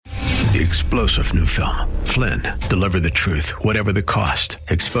The explosive new film, Flynn, deliver the truth, whatever the cost,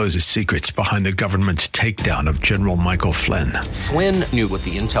 exposes secrets behind the government's takedown of General Michael Flynn. Flynn knew what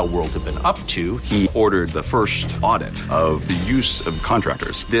the intel world had been up to. He ordered the first audit of the use of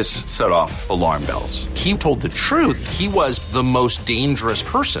contractors. This set off alarm bells. He told the truth. He was the most dangerous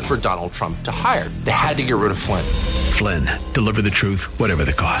person for Donald Trump to hire. They had to get rid of Flynn. Flynn, deliver the truth, whatever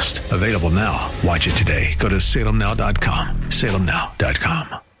the cost. Available now. Watch it today. Go to salemnow.com.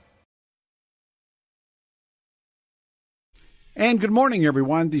 salemnow.com. And good morning,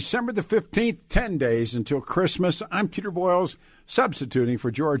 everyone. December the 15th, 10 days until Christmas. I'm Peter Boyles, substituting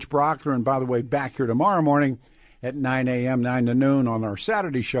for George Brockler. And by the way, back here tomorrow morning at 9 a.m., 9 to noon on our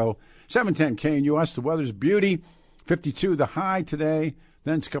Saturday show, 710 KNUS. The weather's beauty, 52 the high today.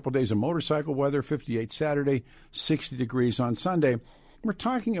 Then it's a couple of days of motorcycle weather, 58 Saturday, 60 degrees on Sunday. We're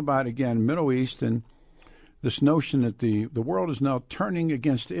talking about, again, Middle East and this notion that the world is now turning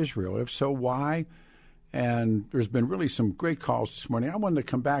against Israel. If so, why? And there's been really some great calls this morning. I wanted to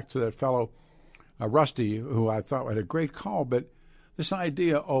come back to that fellow, Rusty, who I thought had a great call. But this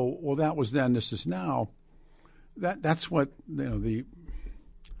idea, oh, well, that was then, this is now, that's what the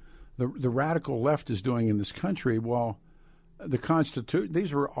radical left is doing in this country. Well, the Constitution,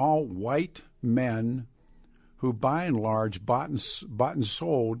 these were all white men who, by and large, bought and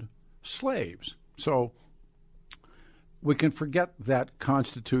sold slaves. So we can forget that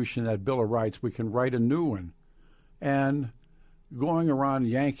Constitution, that Bill of Rights. We can write a new one. And going around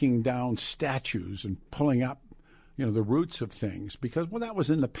yanking down statues and pulling up, the roots of things, because, well, that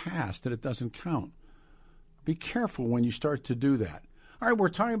was in the past and it doesn't count. Be careful when you start to do that. All right, we're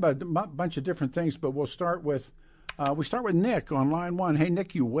talking about a bunch of different things, but we'll start with Nick on line one. Hey,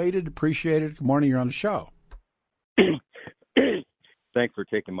 Nick, you waited. Appreciate it. Good morning. You're on the show. Thanks for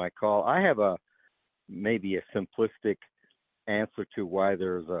taking my call. I have maybe a simplistic answer to why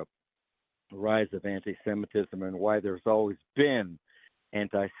there's a rise of anti-Semitism and why there's always been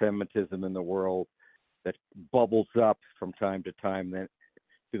anti-Semitism in the world that bubbles up from time to time, then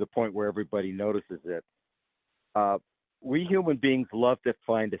to the point where everybody notices it. We human beings love to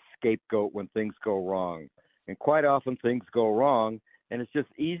find a scapegoat when things go wrong. And quite often things go wrong, and it's just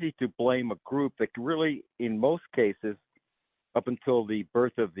easy to blame a group that really, in most cases, up until the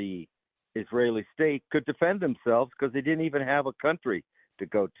birth of the Israeli state, could defend themselves because they didn't even have a country to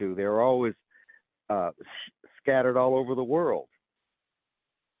go to. They were always scattered all over the world.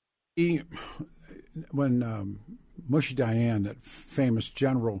 When Moshe Dayan, that famous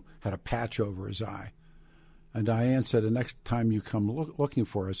general, had a patch over his eye, and Dayan said, the next time you come looking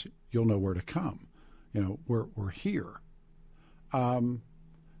for us, you'll know where to come. We're here.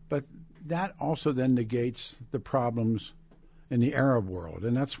 But that also then negates the problems in the Arab world,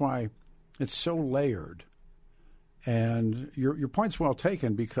 and that's why it's so layered. And your point's well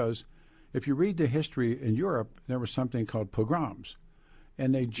taken, because if you read the history in Europe, there was something called pogroms,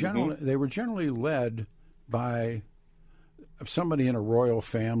 and they were generally led by somebody in a royal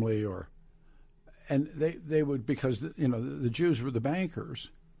family, and they would, because the Jews were the bankers,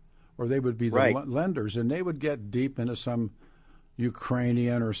 or they would be the lenders, and they would get deep into some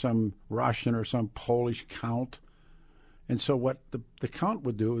Ukrainian or some Russian or some Polish count. And so what the count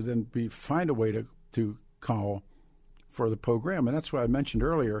would do would then be find a way to call for the pogrom. And that's why I mentioned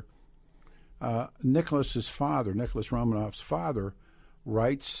earlier, Nicholas Romanov's father,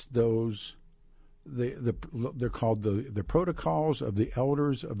 writes those, they're called the Protocols of the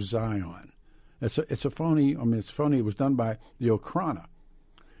Elders of Zion. It's a phony, it's phony. It was done by the Okhrana.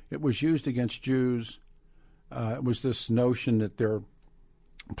 It was used against Jews. It was this notion that they're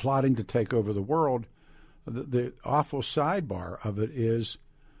plotting to take over the world. The awful sidebar of it is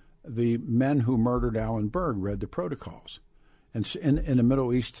the men who murdered Alan Berg read the Protocols. And in the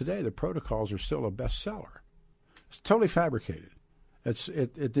Middle East today, the Protocols are still a bestseller. It's totally fabricated.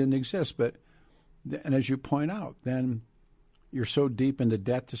 It didn't exist. And as you point out, then you're so deep into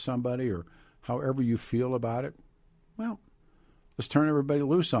debt to somebody, or however you feel about it, well, let's turn everybody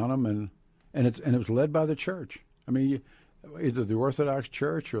loose on them. And it was led by the church. Either the Orthodox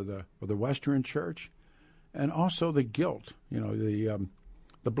Church or the Western Church. And also the guilt, the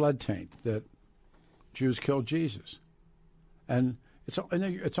blood taint that Jews killed Jesus, and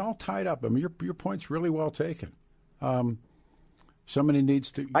it's all tied up. Your point's really well taken. Somebody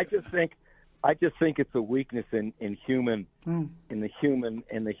needs to. I just think it's a weakness in the humans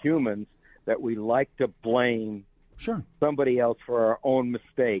that we like to blame somebody else for our own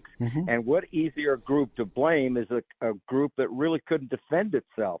mistakes. Mm-hmm. And what easier group to blame is a group that really couldn't defend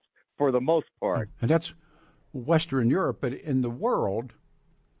itself for the most part. And that's Western Europe, but in the world,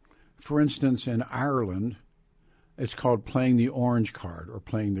 for instance, in Ireland, It's called playing the orange card or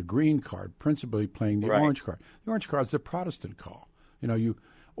playing the green card, principally playing the orange card. The orange card is the Protestant call. As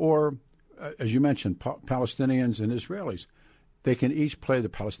you mentioned, Palestinians and Israelis. They can each play the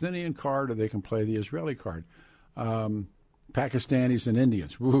Palestinian card or they can play the Israeli card. Pakistanis and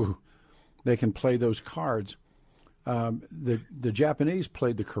Indians, they can play those cards. The Japanese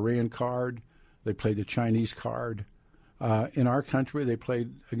played the Korean card. They played the Chinese card. In our country, they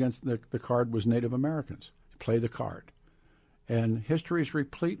played against the card was Native Americans. Play the card. And history is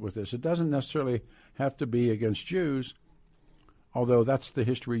replete with this. It doesn't necessarily have to be against Jews, although that's the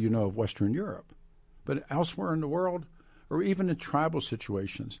history of Western Europe. But elsewhere in the world, or even in tribal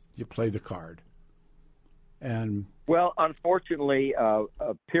situations, you play the card. And well, unfortunately,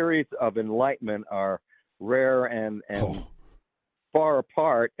 periods of enlightenment are rare and far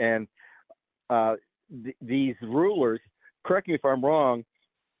apart. And these rulers, correct me if I'm wrong,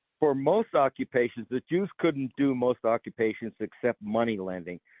 for most occupations, the Jews couldn't do most occupations except money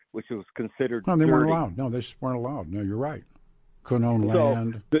lending, which was considered No, they dirty. weren't allowed. No, they just weren't allowed. No, you're right. Couldn't own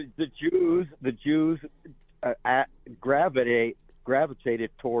land. The Jews gravitated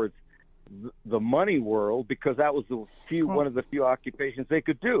towards the money world because that was one of the few occupations they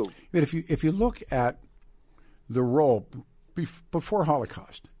could do. But if you look at the role before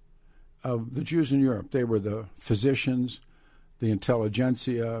Holocaust of the Jews in Europe, they were the physicians, the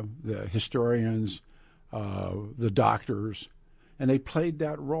intelligentsia, the historians, the doctors, and they played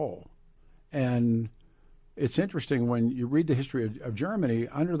that role. And it's interesting when you read the history of Germany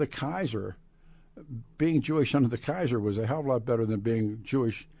under the Kaiser. Being Jewish under the Kaiser was a hell of a lot better than being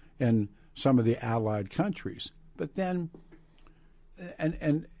Jewish in some of the Allied countries. But then,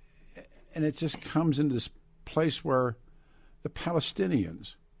 and it just comes into this place where the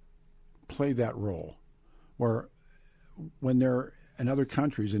Palestinians play that role, where when they're in other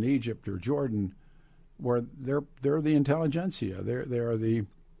countries, in Egypt or Jordan, where they're the intelligentsia, they are the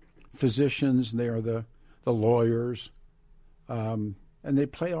physicians, they are the lawyers, and they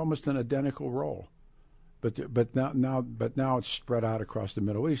play almost an identical role. But now it's spread out across the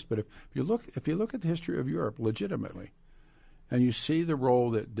Middle East. But if you look at the history of Europe legitimately, and you see the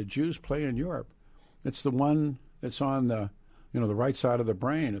role that the Jews play in Europe, it's the one that's on the right side of the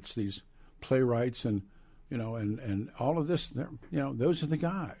brain. It's these playwrights and all of this. Those are the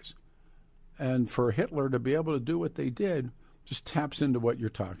guys. And for Hitler to be able to do what they did just taps into what you're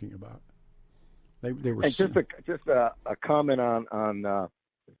talking about. They were. And just a comment on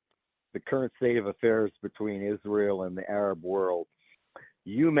the current state of affairs between Israel and the Arab world.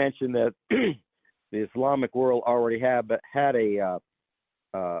 You mentioned that the Islamic world already had a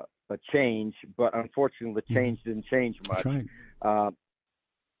change, but unfortunately the change didn't change much. That's right.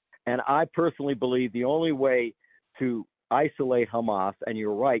 And I personally believe the only way to isolate Hamas, and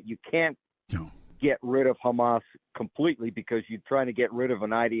you're right, you can't get rid of Hamas completely because you're trying to get rid of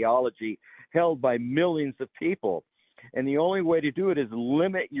an ideology held by millions of people. And the only way to do it is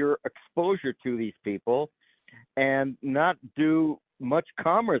limit your exposure to these people and not do much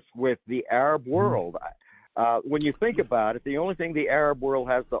commerce with the Arab world. When you think about it, the only thing the Arab world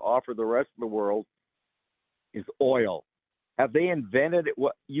has to offer the rest of the world is oil. Have they invented it?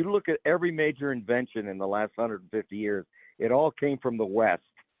 You look at every major invention in the last 150 years, it all came from the West.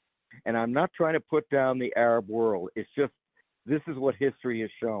 And I'm not trying to put down the Arab world. It's just this is what history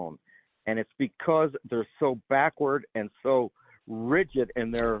has shown. And it's because they're so backward and so rigid in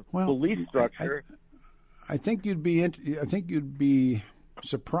their belief structure. I think you'd be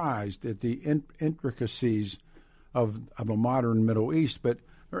surprised at the intricacies of a modern Middle East. But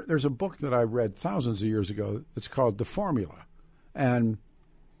there's a book that I read thousands of years ago. It's called The Formula, and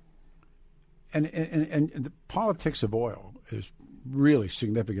the politics of oil is really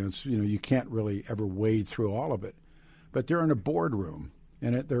significant. It's, you can't really ever wade through all of it. But they're in a boardroom.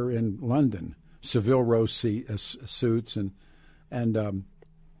 And they're in London, Savile Row suits, and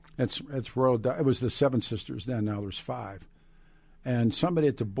it's royal. It was the Seven Sisters then. Now there's five, and somebody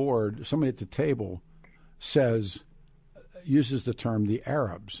at the table, uses the term the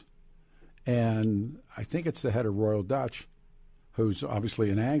Arabs, and I think it's the head of Royal Dutch, who's obviously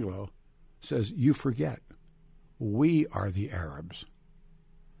an Anglo, says you forget, we are the Arabs,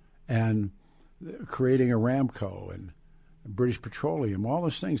 and creating Aramco and British Petroleum, all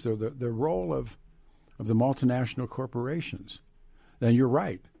those things, they're the role of the multinational corporations. Then you're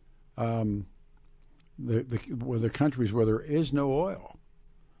right. The countries where there is no oil,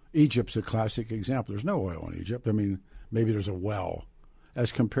 Egypt's a classic example. There's no oil in Egypt. I mean, maybe there's a well,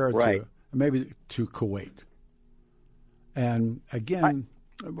 as compared to maybe to Kuwait. And again,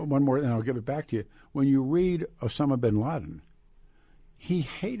 one more, and I'll give it back to you. When you read Osama bin Laden, he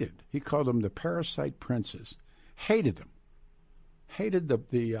called them the parasite princes. hated them, hated the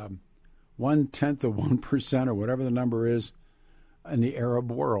 1/10 of 1% or whatever the number is in the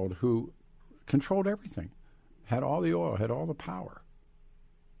Arab world who controlled everything, had all the oil, had all the power.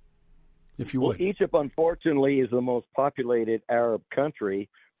 If you would. Egypt, unfortunately, is the most populated Arab country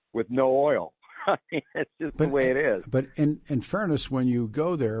with no oil. I mean, it's just the way it is. But in fairness, when you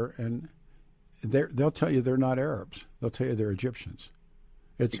go there, and they'll tell you they're not Arabs. They'll tell you they're Egyptians.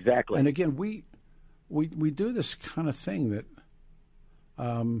 Exactly. And again, we do this kind of thing that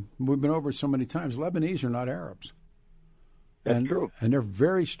we've been over so many times. Lebanese are not Arabs. That's true. And they're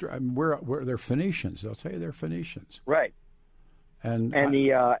very they're Phoenicians. They'll tell you they're Phoenicians. Right. And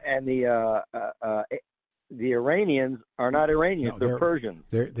the Iranians are not Iranians. No, they're Persians.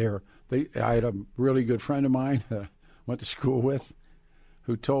 I had a really good friend of mine that I went to school with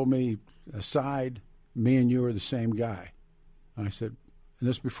who told me, aside, me and you are the same guy. And I said, and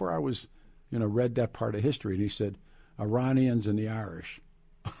this before I was, read that part of history. And he said, Iranians and the Irish.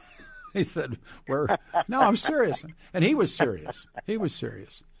 He said, no, I'm serious. And he was serious. He was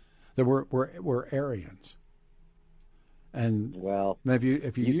serious. That we're Aryans. And well, if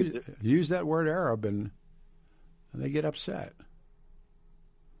you use that word Arab, and they get upset.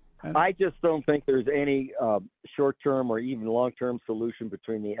 And I just don't think there's any short-term or even long-term solution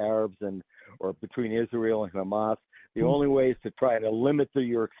between the Arabs or between Israel and Hamas. The only way is to try to limit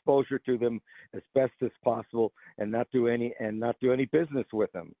your exposure to them as best as possible, and not do any business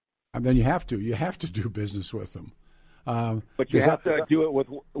with them. And then you have to do business with them. But you have to do it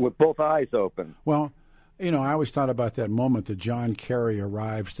with both eyes open. Well, I always thought about that moment that John Kerry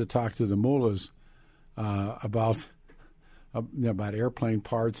arrives to talk to the mullahs about airplane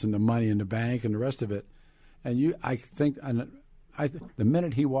parts and the money in the bank and the rest of it. And the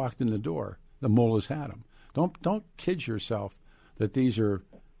minute he walked in the door, the mullahs had him. Don't kid yourself that these are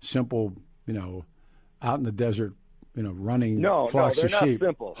simple, out in the desert, running flocks of sheep. Not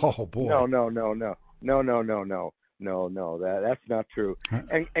simple. Oh boy. No. That's not true.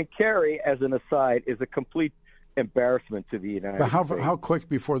 And Kerry, as an aside, is a complete embarrassment to the United States. But how quick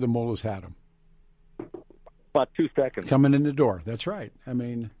before the mullahs had him? About 2 seconds. Coming in the door. That's right. I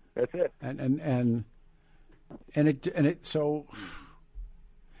mean, that's it. And it so.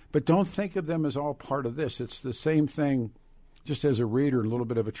 But don't think of them as all part of this. It's the same thing, just as a reader, a little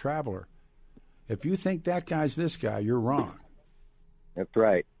bit of a traveler. If you think that guy's this guy, you're wrong. That's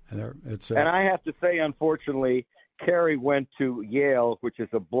right. And I have to say, unfortunately, Kerry went to Yale, which is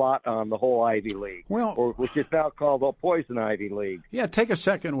a blot on the whole Ivy League, which is now called the Poison Ivy League. Yeah, take a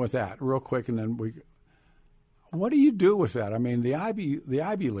second with that real quick, and then what do you do with that? I mean, the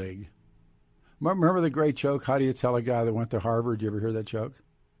Ivy League. Remember the great joke, how do you tell a guy that went to Harvard? Did you ever hear that joke?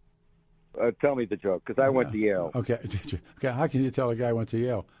 Tell me the joke, because I went to Yale. Okay. How can you tell a guy went to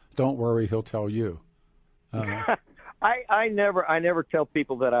Yale? Don't worry, he'll tell you. I never tell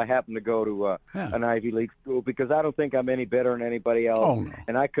people that I happen to go to an Ivy League school, because I don't think I'm any better than anybody else. Oh, no.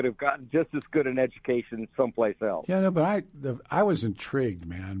 And I could have gotten just as good an education someplace else. Yeah, no, but I was intrigued,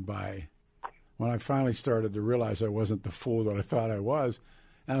 man, by when I finally started to realize I wasn't the fool that I thought I was.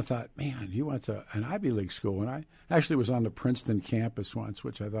 And I thought, man, you went to an Ivy League school. And I actually was on the Princeton campus once,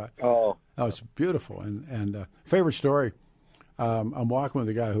 which I thought, oh, it's beautiful. And favorite story, I'm walking with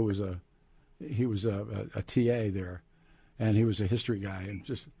a guy who was a TA there, and he was a history guy,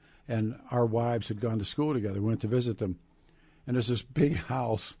 and our wives had gone to school together. We went to visit them, and there's this big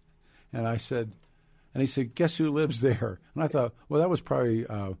house, and he said, guess who lives there? And I thought, well, that was probably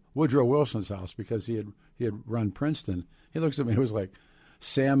Woodrow Wilson's house, because he had run Princeton. He looks at me, he was like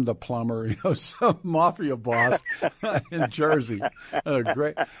Sam the plumber, some mafia boss in Jersey.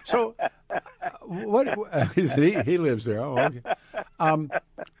 Great. So, what? He lives there. Oh, okay.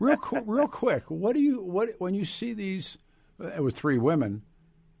 Real quick. What when you see these with three women?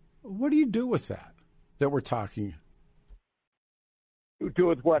 What do you do with that we're talking? Do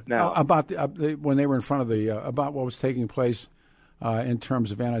with what now? About when they were in front of about what was taking place in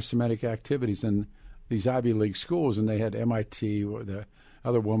terms of anti-Semitic activities in these Ivy League schools, and they had MIT. The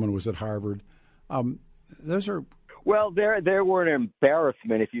other woman was at Harvard. Those are they were an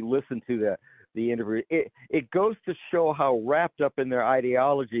embarrassment. If you listen to the interview, it goes to show how wrapped up in their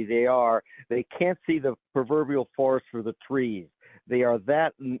ideology they are. They can't see the proverbial forest for the trees. They are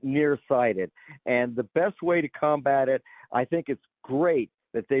that nearsighted. And the best way to combat it, I think it's great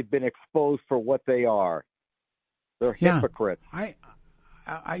that they've been exposed for what they are. They're hypocrites. I'm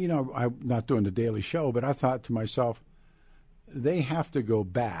not doing the Daily Show, but I thought to myself, they have to go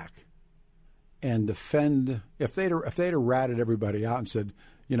back and defend. If they'd have ratted everybody out and said,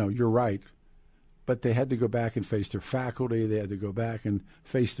 you're right, but they had to go back and face their faculty. They had to go back and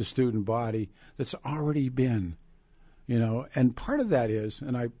face the student body that's already been And part of that is,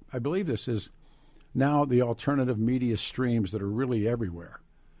 and I believe this is now the alternative media streams that are really everywhere.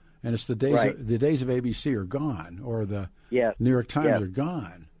 And it's the days of ABC are gone, or the New York Times are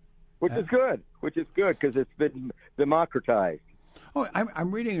gone. Which is good because it's been democratized. Oh,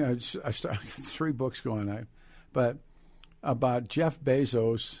 I'm reading I got 3 books going, but about Jeff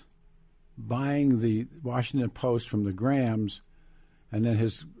Bezos buying the Washington Post from the Grahams, and then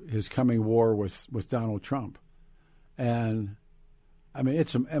his coming war with Donald Trump. And I mean,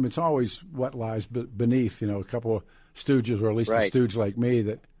 it's always what lies beneath, a couple of stooges, or at least a stooge like me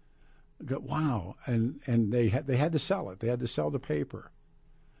that go, wow, and they had to sell it. They had to sell the paper.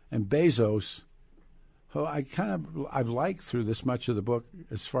 And Bezos, who I've liked through this much of the book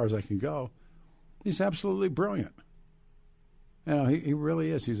as far as I can go, he's absolutely brilliant. He really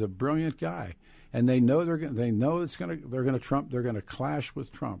is. He's a brilliant guy, and they know they're going to clash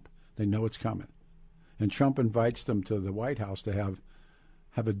with Trump. They know it's coming, and Trump invites them to the White House to have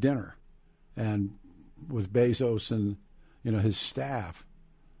a dinner, and with Bezos and his staff,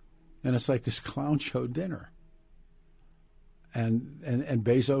 and it's like this clown show dinner. And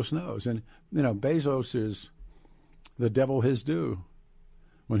Bezos knows, and Bezos is the devil his due.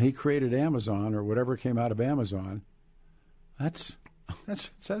 When he created Amazon, or whatever came out of Amazon, that's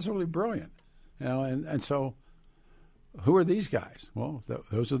really brilliant, And so, who are these guys? Well,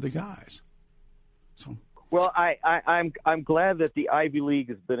 those are the guys. So. Well, I'm glad that the Ivy League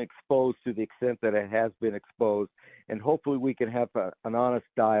has been exposed to the extent that it has been exposed, and hopefully we can have an honest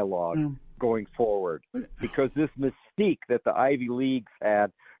dialogue going forward. Because this mystique that the Ivy Leagues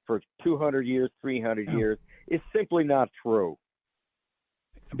had for 200 years, 300 years, is simply not true.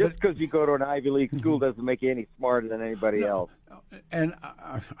 Just because you go to an Ivy League school doesn't make you any smarter than anybody else. And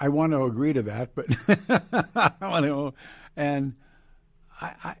I want to agree to that, but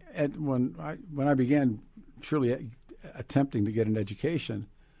when I began truly attempting to get an education,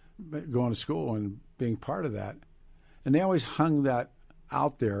 going to school and being part of that, and they always hung that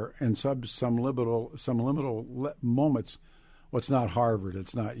out there in some liminal moments. Well, it's not Harvard,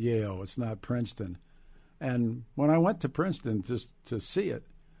 it's not Yale, it's not Princeton. And when I went to Princeton just to see it,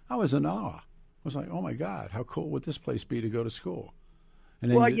 I was in awe. I was like, oh my God, how cool would this place be to go to school? And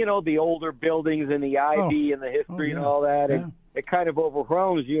then the older buildings and the Ivy and the history and all that, it kind of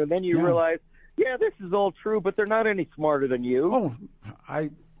overwhelms you, and then you realize, this is all true, but they're not any smarter than you. Oh, I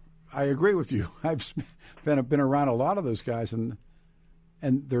agree with you. I've been around a lot of those guys, and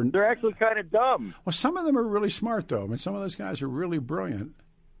they're actually kind of dumb. Well, some of them are really smart, though. I mean, some of those guys are really brilliant.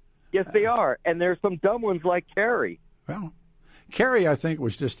 Yes, they are, and there's some dumb ones like Kerry. Well, Kerry, I think,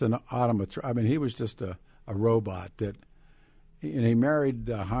 was just an automaton. I mean, he was just a robot and he married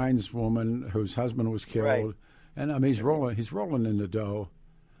a Heinz woman whose husband was killed. Right. And I mean, he's rolling in the dough.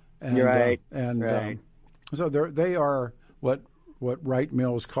 And, You're right. So they are what Wright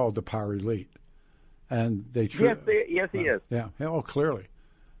Mills called the power elite, and they yes, he is. Yeah. Oh, clearly.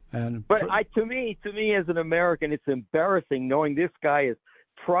 But to me, as an American, it's embarrassing knowing this guy is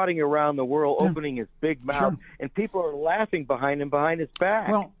trotting around the world, opening his big mouth, and people are laughing behind his back.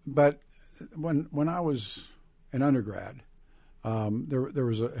 Well, but when I was an undergrad, there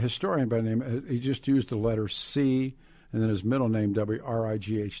was a historian by the name. He just used the letter C, and then his middle name Wright.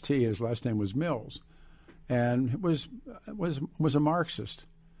 His last name was Mills, and was a Marxist.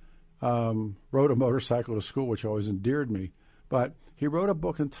 Rode a motorcycle to school, which always endeared me. But he wrote a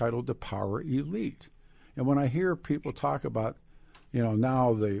book entitled "The Power Elite," and when I hear people talk about,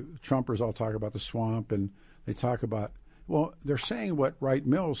 now the Trumpers all talk about the swamp, and they talk about, well, they're saying what Wright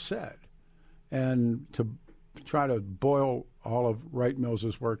Mills said, and to try to boil all of Wright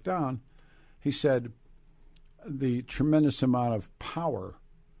Mills's work down, he said the tremendous amount of power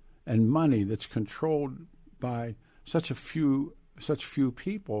and money that's controlled by such few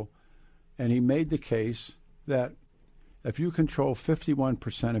people, and he made the case that if you control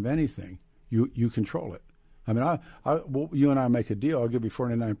 51% of anything, you control it. I mean, you and I make a deal. I'll give you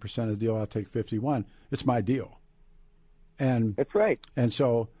 49% of the deal. I'll take 51. It's my deal. And that's right. And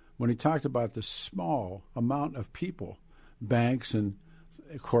so when he talked about the small amount of people, banks and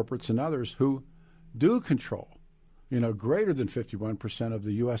corporates and others who do control, greater than 51% of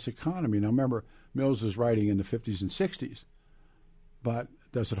the U.S. economy. Now, remember, Mills is writing in the 50s and 60s, but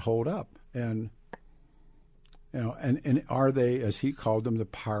does it hold up? And and are they, as he called them, the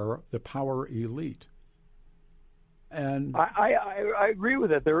power elite? And I agree with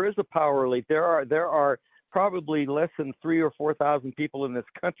that. There is a power elite. There are probably less than 3,000 or 4,000 people in this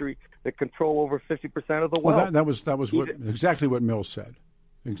country that control over 50% of the wealth. Well, that was exactly what Mills said.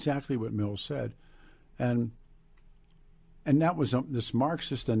 Exactly what Mills said, and that was this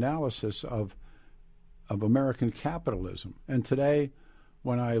Marxist analysis of of American capitalism. And today,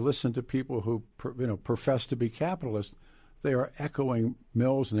 when I listen to people who profess to be capitalists, they are echoing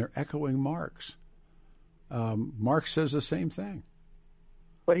Mills and they're echoing Marx. Marx says the same thing.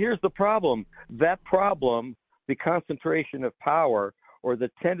 But here's the problem. That problem, the concentration of power or the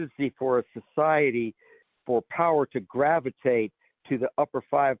tendency for a society for power to gravitate to the upper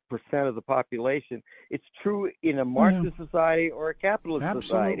 5% of the population, it's true in a Marxist society or a capitalist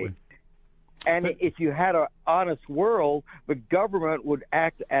society. And if you had an honest world, the government would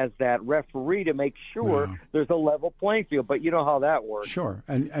act as that referee to make sure there's a level playing field. But you know how that works. Sure,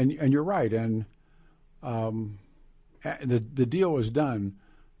 and you're right. And the deal was done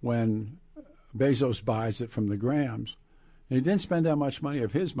when Bezos buys it from the Grahams. And he didn't spend that much money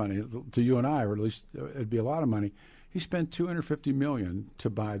of his money to you and I, or at least it'd be a lot of money. He spent $250 million to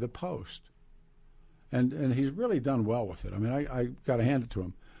buy the Post, and he's really done well with it. I mean, I got to hand it to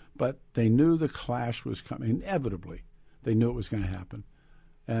him. But they knew the clash was coming. Inevitably, they knew it was going to happen,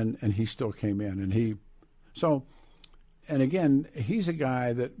 and he still came in. And again, he's a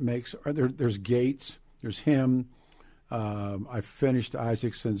guy that makes. There's Gates. There's him. I finished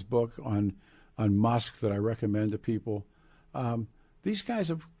Isaacson's book on Musk that I recommend to people. These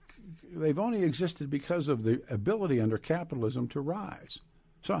guys they've only existed because of the ability under capitalism to rise.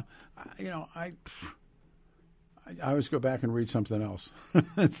 So, I always go back and read something else.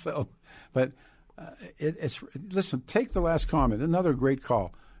 Listen, take the last comment. Another great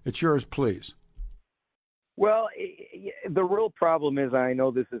call. It's yours, please. Well, the real problem is, I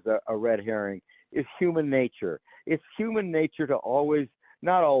know this is a red herring, is human nature. It's human nature to always,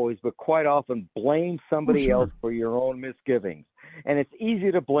 not always, but quite often blame somebody else for your own misgivings. And it's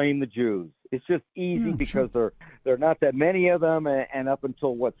easy to blame the Jews. It's just easy because there are not that many of them, and up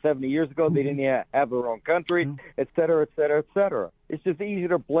until, 70 years ago, they didn't have their own country, et cetera, et cetera, et cetera. It's just easy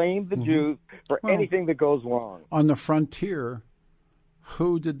to blame the Jews for anything that goes wrong. On the frontier,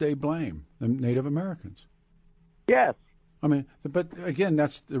 who did they blame? The Native Americans. Yes. I mean, but again,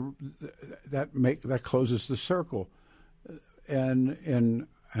 that closes the circle. And in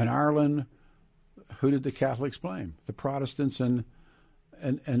Ireland, who did the Catholics blame? The Protestants and I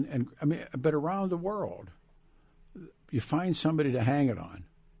mean, but around the world, you find somebody to hang it on.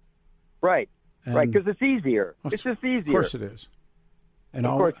 Right, right, because it's easier. It's just easier. Of course it is. And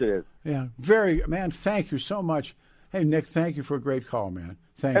of course it is. Yeah, man, thank you so much. Hey, Nick, thank you for a great call, man.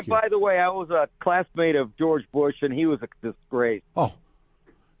 Thank you. And by the way, I was a classmate of George Bush, and he was a disgrace. Oh,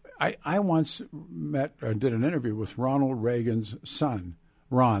 I once did an interview with Ronald Reagan's son,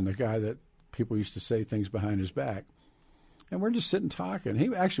 Ron, the guy that people used to say things behind his back. And we're just sitting talking.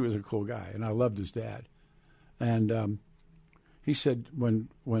 He actually was a cool guy, and I loved his dad. And he said when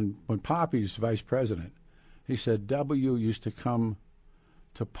Poppy's vice president, he said W used to come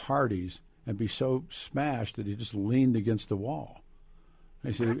to parties and be so smashed that he just leaned against the wall.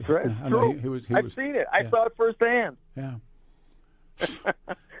 He said, That's true. I've seen it. I saw it firsthand. Yeah.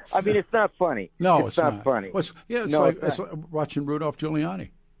 I mean, it's not funny. No, it's not funny. Well, it's like watching Rudolph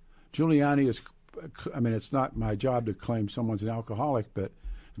Giuliani. Giuliani is, I mean, it's not my job to claim someone's an alcoholic, but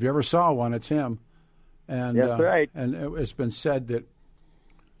if you ever saw one, it's him. And that's right. And it's been said that,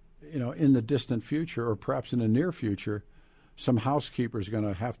 in the distant future, or perhaps in the near future, some housekeeper is going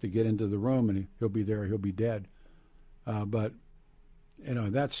to have to get into the room, and he'll be there. He'll be dead. But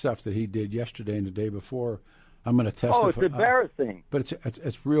that stuff that he did yesterday and the day before, I'm going to testify. Oh, it's embarrassing. But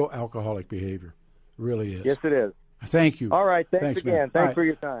it's real alcoholic behavior. It really is. Yes, it is. Thank you. All right. Thanks again. Man. Thanks for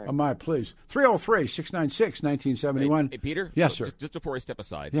your time. My please. 303-696-1971. Hey, Peter? Yes, sir. Just before I step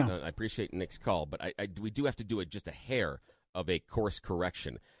aside, I appreciate Nick's call, but we do have to do just a hair of a course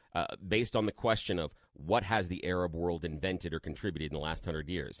correction based on the question of what has the Arab world invented or contributed in the last 100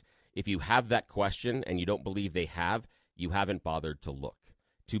 years. If you have that question and you don't believe they have, you haven't bothered to look.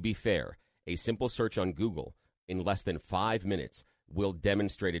 To be fair, a simple search on Google in less than 5 minutes will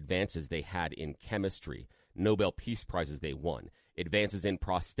demonstrate advances they had in chemistry, Nobel Peace Prizes they won, advances in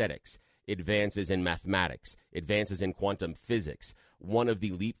prosthetics, advances in mathematics, advances in quantum physics. One of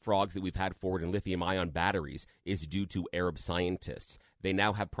the leapfrogs that we've had forward in lithium-ion batteries is due to Arab scientists. They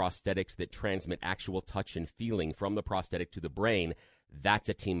now have prosthetics that transmit actual touch and feeling from the prosthetic to the brain. That's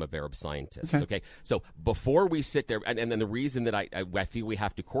a team of Arab scientists, okay? So before we sit there, and then the reason that I feel we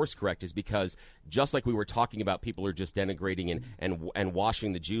have to course correct is because just like we were talking about people are just denigrating and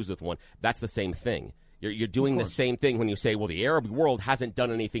washing the Jews with one, that's the same thing. You're doing the same thing when you say, well, the Arab world hasn't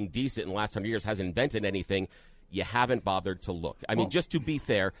done anything decent in the last 100 years, hasn't invented anything. You haven't bothered to look. I mean, just to be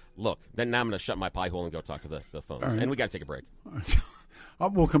fair, look. Then now I'm going to shut my pie hole and go talk to the phones. Right. And we got to take a break.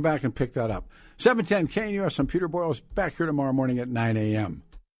 We'll come back and pick that up. 710 KNUS. I'm Peter Boyles, back here tomorrow morning at 9 a.m.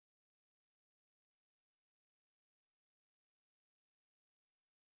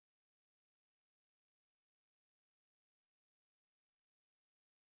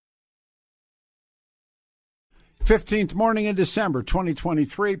 15th morning in December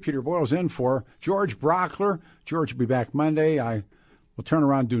 2023. Peter Boyle's in for George Brockler. George will be back Monday. I will turn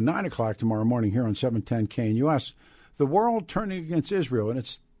around and do 9 o'clock tomorrow morning here on 710 KNUS. The world turning against Israel, and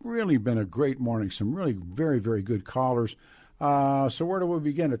it's really been a great morning. Some really very, very good callers. So where do we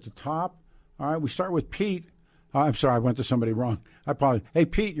begin? At the top? All right, we start with Pete. I'm sorry, I went to somebody wrong. I apologize. Hey,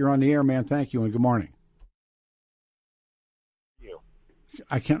 Pete, you're on the air, man. Thank you, and good morning.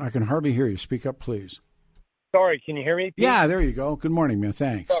 I can hardly hear you. Speak up, please. Sorry, can you hear me, Pete? Yeah, there you go. Good morning, man.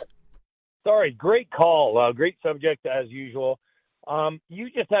 Thanks. Sorry, great call. Great subject, as usual. You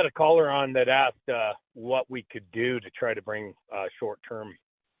just had a caller on that asked what we could do to try to bring short-term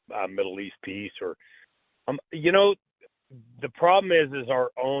Middle East peace. Or, the problem is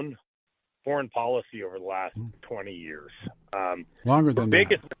our own foreign policy over the last 20 years. Longer than that.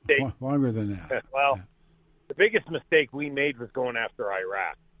 Mistake, Longer than that. Well, yeah. The biggest mistake we made was going after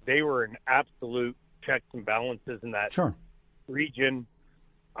Iraq. They were in absolute checks and balances in that region.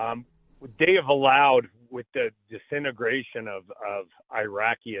 They have allowed, with the disintegration of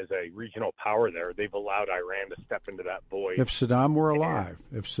Iraqi as a regional power there, they've allowed Iran to step into that void. If Saddam were alive,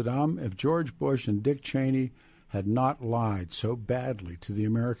 if George Bush and Dick Cheney had not lied so badly to the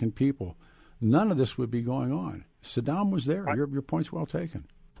American people, none of this would be going on. Saddam was there. Your point's well taken.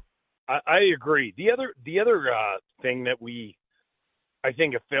 I agree. The other thing that we, I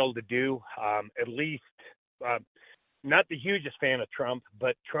think, have failed to do, at least, not the hugest fan of Trump,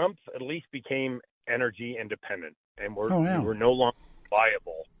 but Trump at least became energy independent, and we're no longer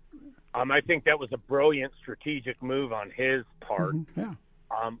viable. I think that was a brilliant strategic move on his part. Mm-hmm. Yeah.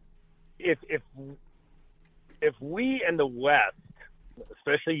 If we in the West,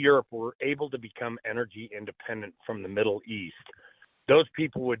 especially Europe, were able to become energy independent from the Middle East, those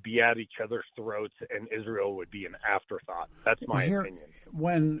people would be at each other's throats, and Israel would be an afterthought. That's my opinion.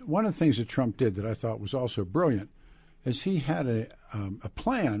 One of the things that Trump did that I thought was also brilliant is he had a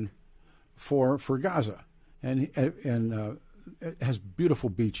plan for Gaza, and it has beautiful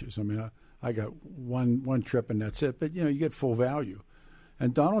beaches. I mean, I got one trip and that's it, but you get full value.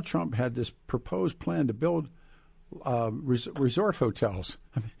 And Donald Trump had this proposed plan to build resort hotels,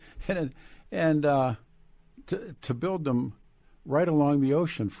 and to build them right along the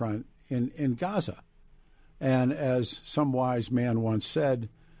ocean front in Gaza. And as some wise man once said,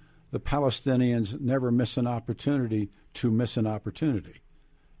 the Palestinians never miss an opportunity to miss an opportunity.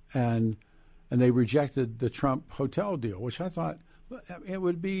 And they rejected the Trump hotel deal, which I thought it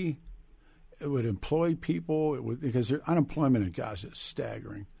would employ people, because unemployment in Gaza is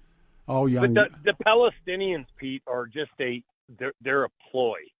staggering. All young. But the Palestinians, Pete, are just they're a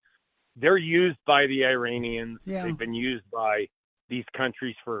ploy. They're used by the Iranians. Yeah. They've been used by these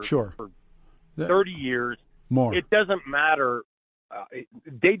countries for 30 years. More. It doesn't matter.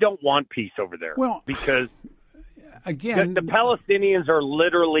 They don't want peace over there. Well, because again, the Palestinians are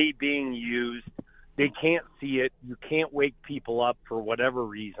literally being used. They can't see it. You can't wake people up for whatever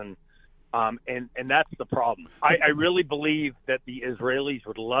reason. And that's the problem. I really believe that the Israelis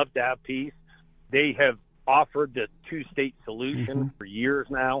would love to have peace. They have offered the two-state solution for years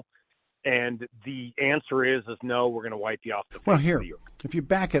now. And the answer is no, we're going to wipe you off the face of the earth. If you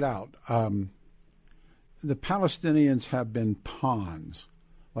back it out, the Palestinians have been pawns,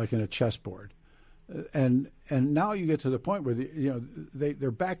 like in a chessboard, and now you get to the point where they're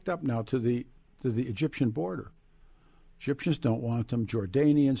backed up now to the Egyptian border. Egyptians don't want them.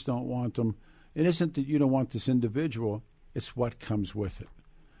 Jordanians don't want them. It isn't that you don't want this individual; it's what comes with it.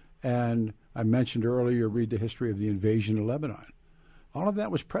 And I mentioned earlier, read the history of the invasion of Lebanon. All of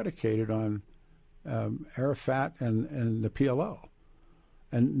that was predicated on Arafat and the PLO.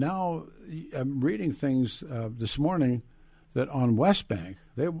 And now I'm reading things this morning that on West Bank,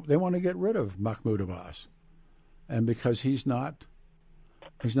 they want to get rid of Mahmoud Abbas. And because he's not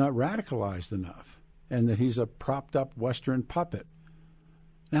radicalized enough, and that he's a propped up Western puppet.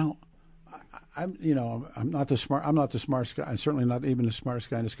 Now, I'm not the smartest guy. I'm certainly not even the smartest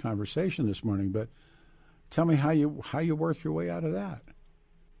guy in this conversation this morning, but tell me how you work your way out of that.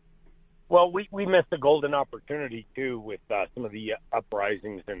 Well, we missed a golden opportunity, too, with some of the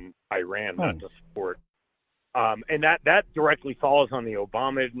uprisings in Iran, not to support. And that directly falls on the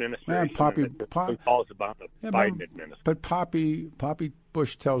Obama administration. It falls on the Biden administration. But Poppy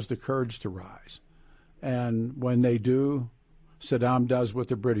Bush tells the Kurds to rise. And when they do, Saddam does what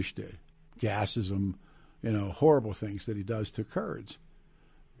the British did. Gasses them, horrible things that he does to Kurds.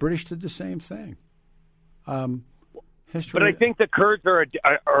 British did the same thing. But I think the Kurds are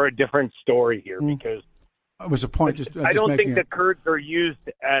a different story here because it was a point. I don't think the Kurds are used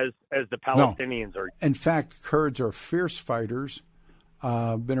as the Palestinians are. In fact, Kurds are fierce fighters.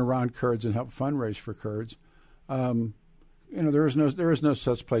 Been around Kurds and helped fundraise for Kurds. there is no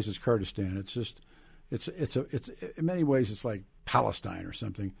such place as Kurdistan. It's just it's in many ways it's like Palestine or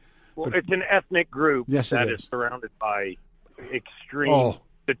something. Well, it's an ethnic group that is surrounded by extreme. Oh.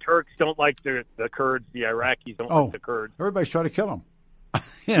 The Turks don't like the Kurds. The Iraqis don't like the Kurds. Everybody's trying to kill them.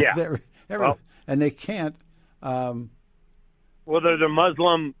 And they can't. Well, they're the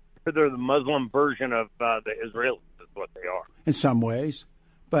Muslim version of the Israelis. Is what they are in some ways,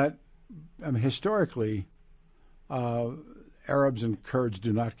 but historically, Arabs and Kurds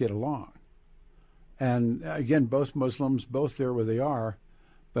do not get along. And again, both Muslims, both there where they are,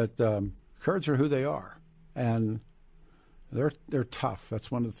 but Kurds are who they are, and they're tough. That's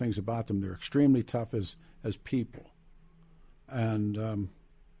one of the things about them. They're extremely tough as people. And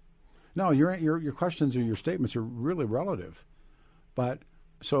no, your questions or your statements are really relative. But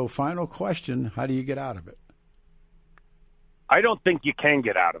so, final question: how do you get out of it? I don't think you can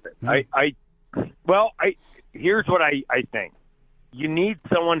get out of it. No. Here's what I think. You need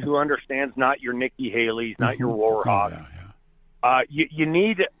someone who understands not your Nikki Haley's, not your Warhawks. You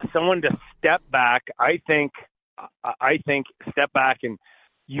need someone to step back. I think step back, and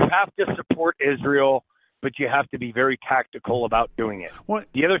you have to support Israel, but you have to be very tactical about doing it. What?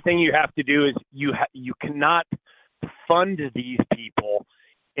 The other thing you have to do is you cannot fund these people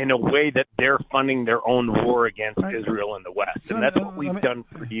in a way that they're funding their own war against Israel in the West. And that's what we've done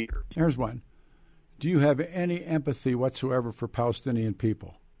for years. Here's one. Do you have any empathy whatsoever for Palestinian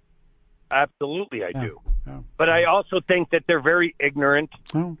people? Absolutely, I do. But I also think that they're very ignorant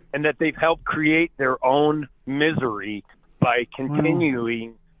and that they've helped create their own misery by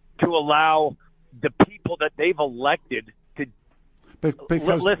continuing to allow the people that they've elected to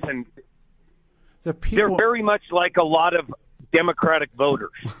listen. The people, they're very much like a lot of Democratic voters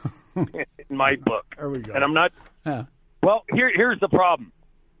in my book. There we go. And I'm not. Yeah. Well, here's the problem: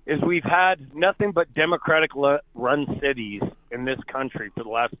 is we've had nothing but Democratic-run cities in this country for the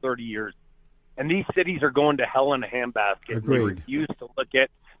last 30 years, and these cities are going to hell in a handbasket. Agreed.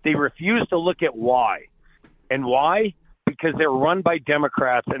 They refuse to look at why, and why? Because they're run by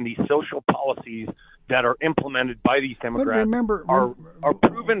Democrats, and these social policies that are implemented by these Democrats are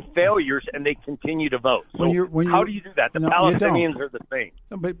proven failures, and they continue to vote. So how do you do that? The Palestinians are the same.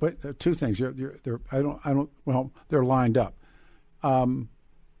 No, but two things. They're lined up.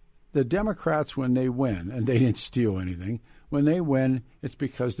 The Democrats, when they win, and they didn't steal anything, when they win, it's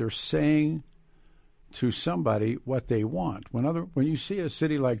because they're saying to somebody what they want. When you see a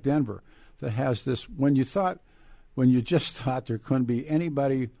city like Denver that has this, when you just thought there couldn't be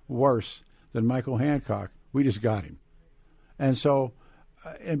anybody worse than Michael Hancock, we just got him. And so,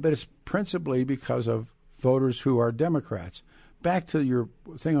 but it's principally because of voters who are Democrats. Back to your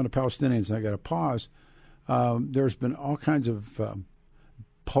thing on the Palestinians, and I got to pause. There's been all kinds of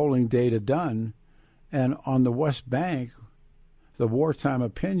polling data done, and on the West Bank, the wartime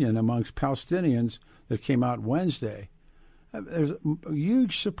opinion amongst Palestinians that came out Wednesday, there's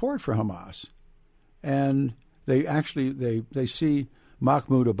huge support for Hamas, and they see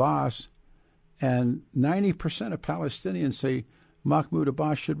Mahmoud Abbas, and 90% of Palestinians say Mahmoud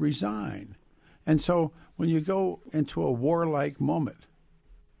Abbas should resign. And so when you go into a warlike moment,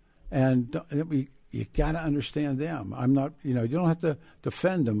 and you got to understand them. I'm not, you don't have to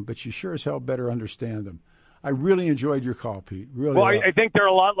defend them, but you sure as hell better understand them. I really enjoyed your call, Pete. Really. Well, I think they're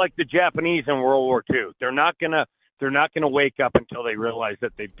a lot like the Japanese in World War II. They're not gonna wake up until they realize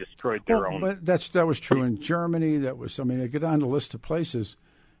that they've destroyed their own. But that was true in Germany. They get on the list of places.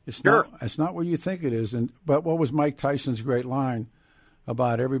 It's not what you think it is. But what was Mike Tyson's great line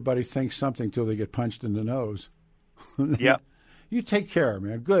about everybody thinks something till they get punched in the nose? Yeah. You take care,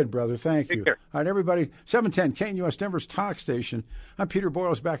 man. Good, brother. Thank you. Care. All right, everybody. 710 KNUS Denver's Talk Station. I'm Peter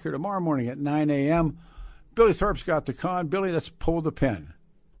Boyles, back here tomorrow morning at 9 a.m. Billy Thorpe's got the con. Billy, let's pull the pin.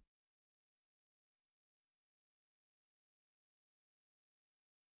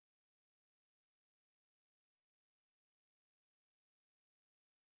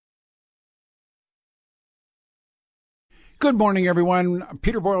 Good morning, everyone.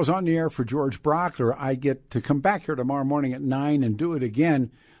 Peter Boyle's on the air for George Brockler. I get to come back here tomorrow morning at 9 and do it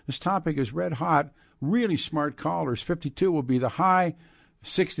again. This topic is red hot. Really smart callers. 52 will be the high.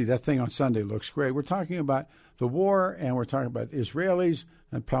 60, that thing on Sunday looks great. We're talking about the war, and we're talking about Israelis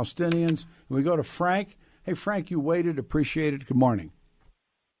and Palestinians. And we go to Frank. Hey, Frank, you waited. Appreciate it. Good morning.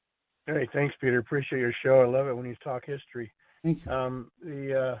 Hey, thanks, Peter. Appreciate your show. I love it when you talk history. Thank you.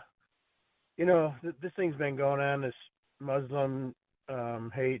 This thing's been going on, this Muslim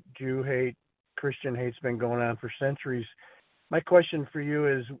hate, Jew hate, Christian hate's been going on for centuries. My question for you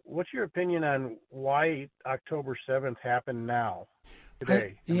is, what's your opinion on why October 7th happened now?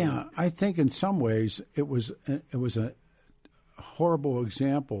 today. I think in some ways it was a horrible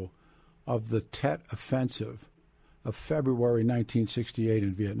example of the Tet Offensive of February 1968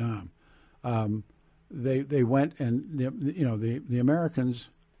 in Vietnam. They went and the Americans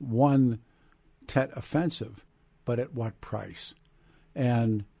won Tet Offensive, but at what price?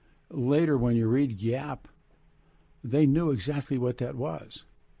 And later, when you read Gap, they knew exactly what that was,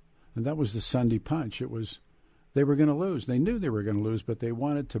 and that was the Sunday Punch. It was they were going to lose. They knew they were going to lose, but they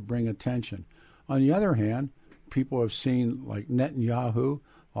wanted to bring attention. On the other hand, people have seen like Netanyahu.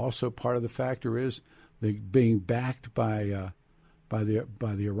 Also, part of the factor is they being backed by the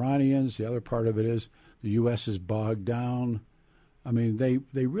Iranians. The other part of it is the U.S. is bogged down. I mean,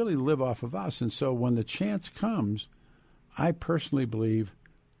 they really live off of us. And so when the chance comes, I personally believe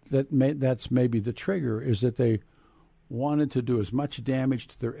that that's maybe the trigger, is that they wanted to do as much damage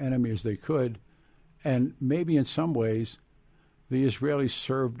to their enemy as they could. And maybe in some ways, the Israelis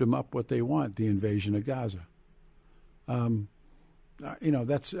served them up what they want, the invasion of Gaza.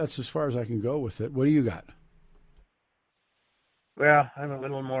 That's as far as I can go with it. What do you got? Well, I'm a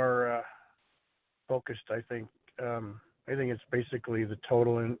little more focused, I think. I think it's basically the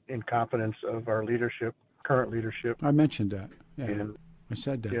total incompetence of our leadership, current leadership. I mentioned that. Yeah, and, I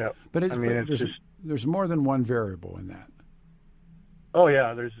said that. Yeah, but there's more than one variable in that. Oh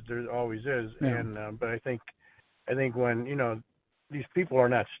yeah, there always is. Yeah. And but I think when these people are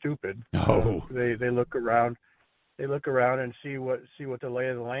not stupid. No, they look around. They look around and see what the lay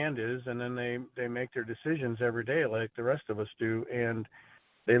of the land is, and then they make their decisions every day like the rest of us do. And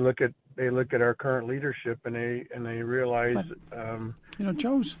they look at our current leadership and they realize,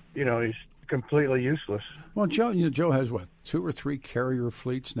 Joe's, he's completely useless. Well, Joe has what, 2 or 3 carrier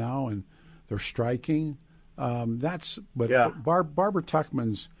fleets now, and they're striking. Barbara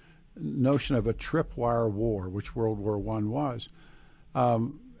Tuchman's notion of a tripwire war, which World War I was.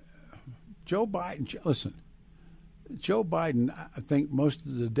 Joe Biden, listen. Joe Biden, I think most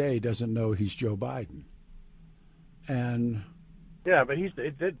of the day doesn't know he's Joe Biden, and yeah, but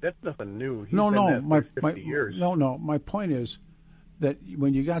that's nothing new. My 50 years. No. My point is that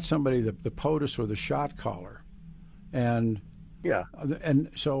when you got somebody the POTUS or the shot caller, and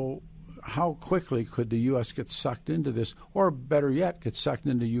so how quickly could the U.S. get sucked into this, or better yet, get sucked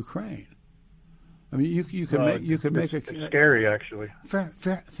into Ukraine? I mean, you could make it scary actually. Fair,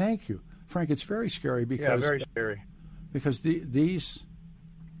 thank you, Frank. It's very scary because very scary. Because these,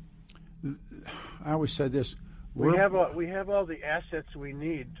 I always said this. We have all the assets we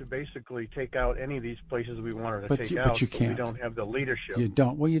need to basically take out any of these places we wanted to take out. But you can't. We don't have the leadership. You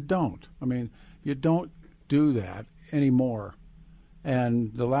don't. Well, you don't. I mean, you don't do that anymore.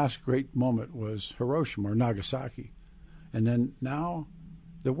 And the last great moment was Hiroshima or Nagasaki, and then now,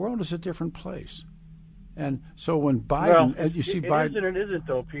 the world is a different place. And so when Biden, Biden, it isn't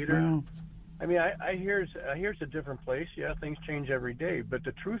though, Peter. Well, I mean, I hear it's a different place. Yeah, things change every day. But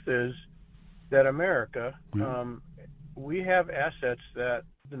the truth is that America, we have assets that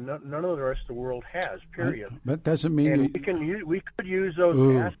none of the rest of the world has. Period. That doesn't mean we could use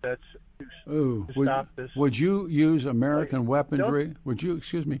those assets to stop this. Would you use American weaponry? Would you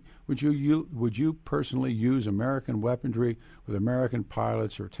personally use American weaponry with American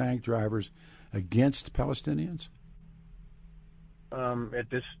pilots or tank drivers against Palestinians?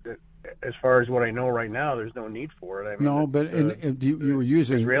 As far as what I know right now, there's no need for it. I mean, no, but you were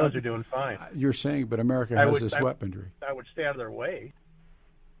using. Israelis are doing fine. You're saying, but America has this weaponry. I would stay out of their way.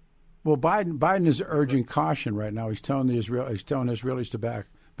 Well, Biden is urging caution right now. He's telling Israelis to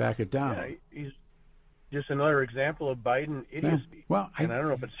back it down. Yeah, he's just another example of Biden idiocy. Yeah. Well, I don't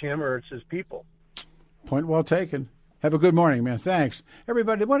know if it's him or it's his people. Point well taken. Have a good morning, man. Thanks,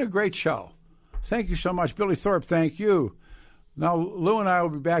 everybody. What a great show. Thank you so much, Billy Thorpe. Thank you. Now, Lou and I will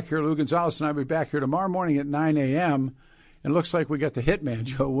be back here. Lou Gonzalez and I will be back here tomorrow morning at 9 a.m. It looks like we got the hitman,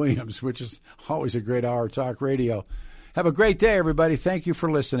 Joe Williams, which is always a great hour of talk radio. Have a great day, everybody. Thank you for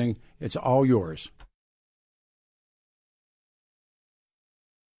listening. It's all yours.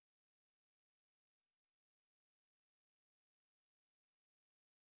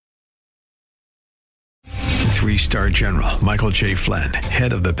 Three-star General Michael J. Flynn,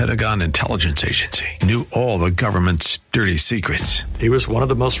 head of the Pentagon Intelligence Agency, knew all the government's dirty secrets. He was one of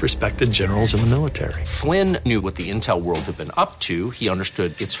the most respected generals in the military. Flynn knew what the intel world had been up to. He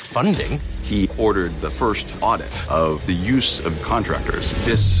understood its funding. He ordered the first audit of the use of contractors.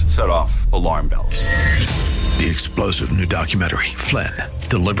 This set off alarm bells. The explosive new documentary, Flynn,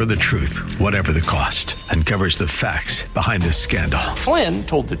 Deliver the Truth, Whatever the Cost, uncovers the facts behind this scandal. Flynn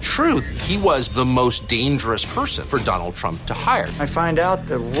told the truth. He was the most dangerous person for Donald Trump to hire. I find out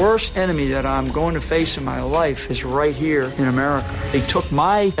the worst enemy that I'm going to face in my life is right here in America. They took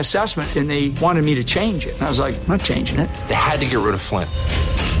my assessment and they wanted me to change it. And I was like, I'm not changing it. They had to get rid of Flynn.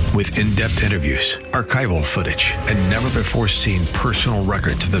 With in-depth interviews, archival footage, and never-before-seen personal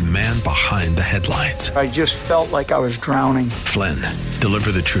records of the man behind the headlines. I just felt like I was drowning. Flynn,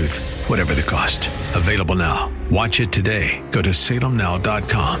 Deliver the Truth, Whatever the Cost. Available now. Watch it today. Go to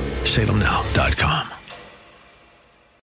salemnow.com. salemnow.com.